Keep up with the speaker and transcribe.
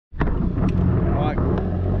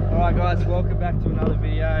Hi guys, welcome back to another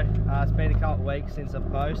video. It's been a couple of weeks since I've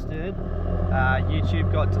posted. YouTube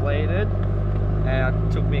got deleted and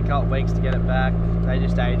it took me a couple of weeks to get it back. They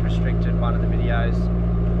just age restricted one of the videos.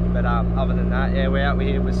 But other than that, yeah, we're out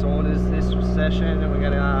here with Saunders this session and we're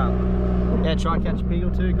gonna try and catch a pig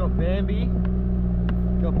or two. Got Bambi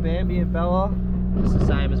and Bella. It's the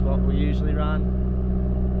same as what we usually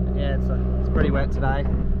run. Yeah, it's pretty wet today.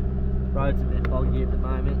 Road's a bit boggy at the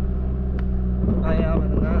moment. Oh yeah, other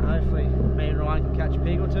than that, hopefully me and Ryan can catch a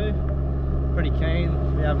pig or two. Pretty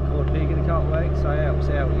keen. We haven't caught a pig in a couple of weeks, so yeah, we'll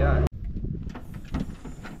see how we go.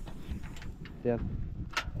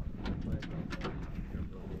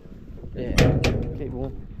 Yeah, keep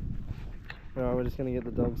warm. Alright, we're just going to get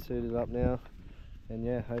the dogs suited up now. And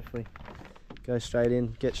yeah, hopefully go straight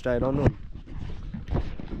in, get straight on them.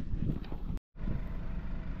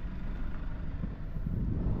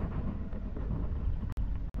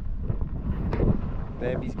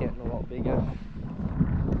 Bambi's getting a lot bigger.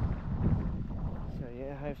 So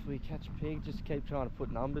yeah, hopefully catch a pig. Just keep trying to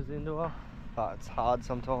put numbers into her. But it's hard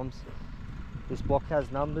sometimes. This block has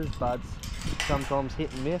numbers, but it's sometimes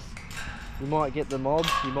hit and miss. You might get the mobs,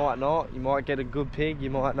 you might not. You might get a good pig, you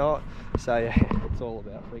might not. So yeah, it's all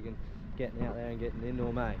about friggin' getting out there and getting into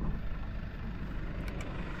her, mate.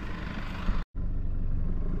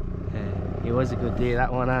 Yeah, it was a good deer,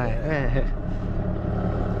 that one, eh? Yeah.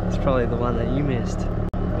 It's probably the one that you missed.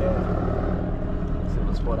 Yeah.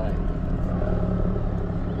 Simple spot, eh?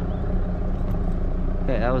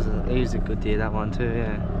 Yeah, he was a good deer, that one too,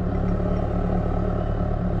 yeah.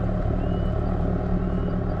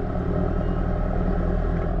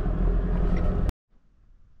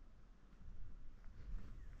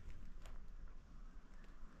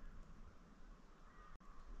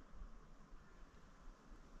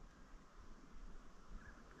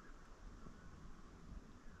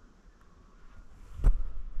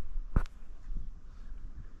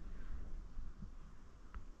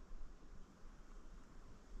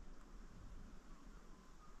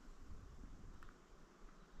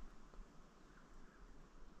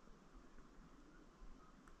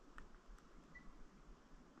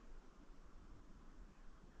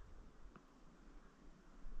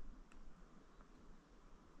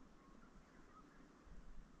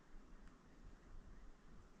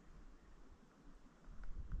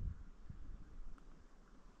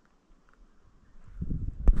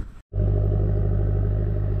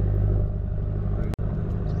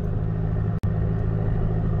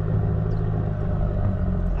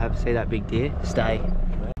 See that big deer? Stay.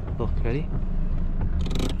 Look, ready?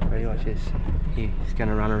 Ready, watch this. He's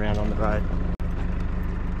gonna run around on the road.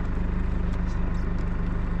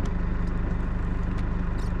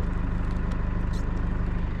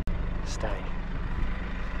 Stay.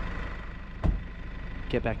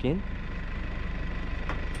 Get back in.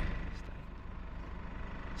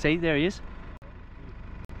 Stay. See, there he is.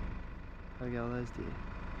 How go those deer?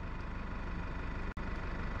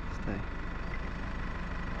 Stay.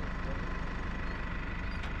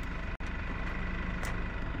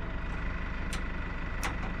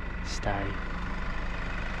 Stay. Stay.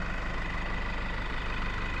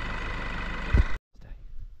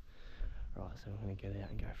 Right, so I'm going to get out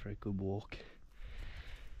and go for a good walk.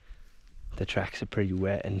 The tracks are pretty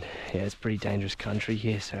wet and yeah, it's pretty dangerous country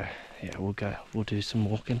here, so yeah, we'll do some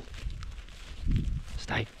walking.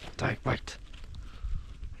 Stay, wait.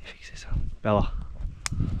 Fix this up. Bella.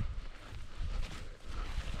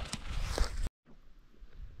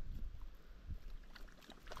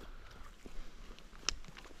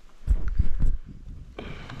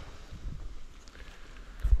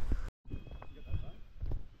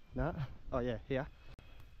 No? Oh yeah, here.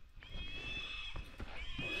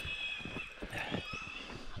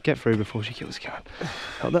 Get through before she kills the cat.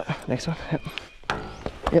 Hold that. Next one.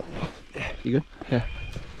 Yep. You good? Yeah.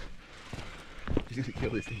 She's gonna kill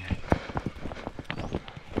this thing.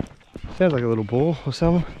 Sounds like a little ball or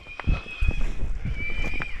something.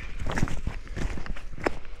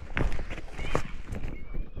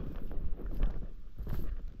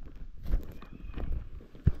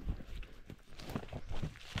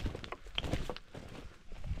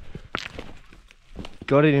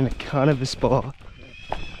 Got it in a kind of a spot.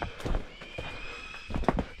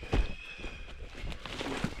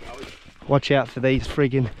 Watch out for these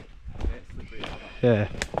friggin'. Yeah.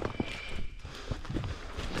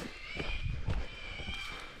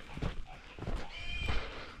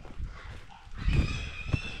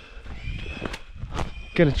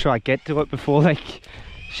 Gonna try get to it before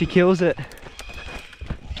she kills it.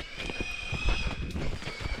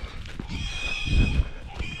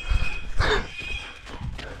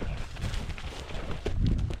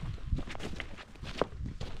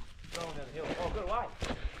 Oh, good away.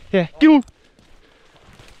 Yeah, get on.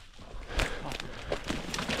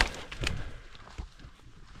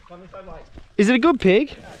 Come this way, mate. Is it a good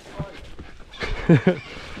pig?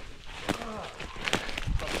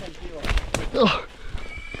 Oh.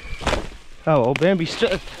 Oh well, Bambi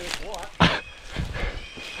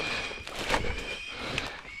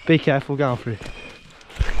be careful going through.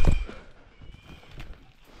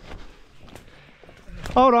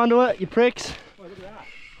 Hold on to it, you pricks. Oh, look at that.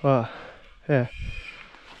 Oh, yeah.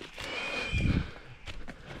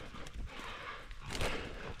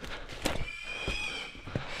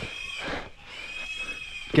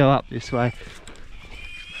 Go up this way.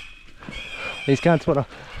 These cunts want to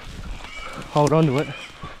hold on to it.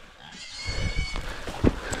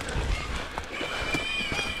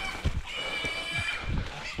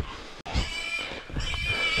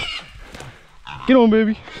 Get on,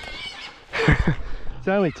 baby. It's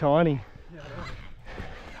only tiny.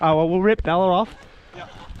 Oh well, we'll rip Bella off. Yeah.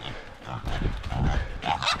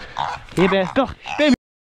 Here, baby.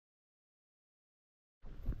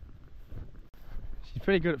 She's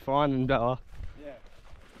pretty good at finding Bella.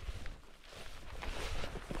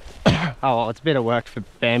 Yeah. Oh well, it's a bit of work for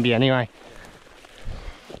Bambi anyway.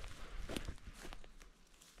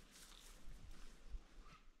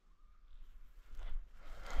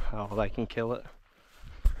 Oh, well, they can kill it.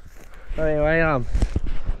 Anyway,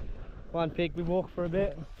 one pig, we walked for a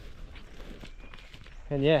bit.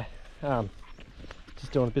 And yeah,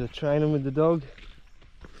 just doing a bit of training with the dog.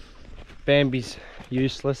 Bambi's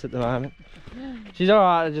useless at the moment. She's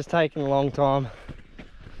alright, it's just taking a long time.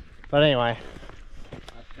 But anyway.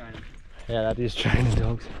 That's training. Yeah, that is training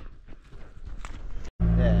dogs.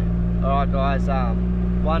 Yeah. Alright guys,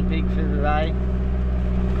 one pig for the day.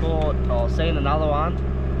 Caught, seen another one,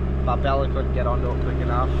 but Bella couldn't get onto it quick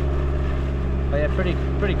enough. But yeah,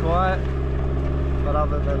 pretty quiet. But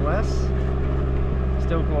other than less,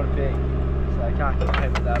 still caught a pig. So I can't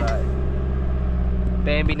complain with that, eh?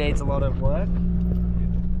 Bambi needs a lot of work.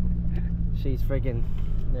 She's freaking,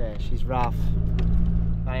 yeah, she's rough.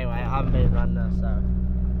 Anyway, I haven't been running her, so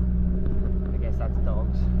I guess that's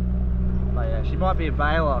dogs. But yeah, she might be a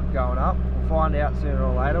bailer going up. We'll find out sooner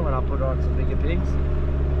or later when I put her on some bigger pigs.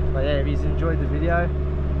 But yeah, if you've enjoyed the video,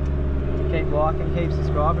 keep liking, keep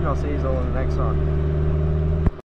subscribing. I'll see you all in the next one.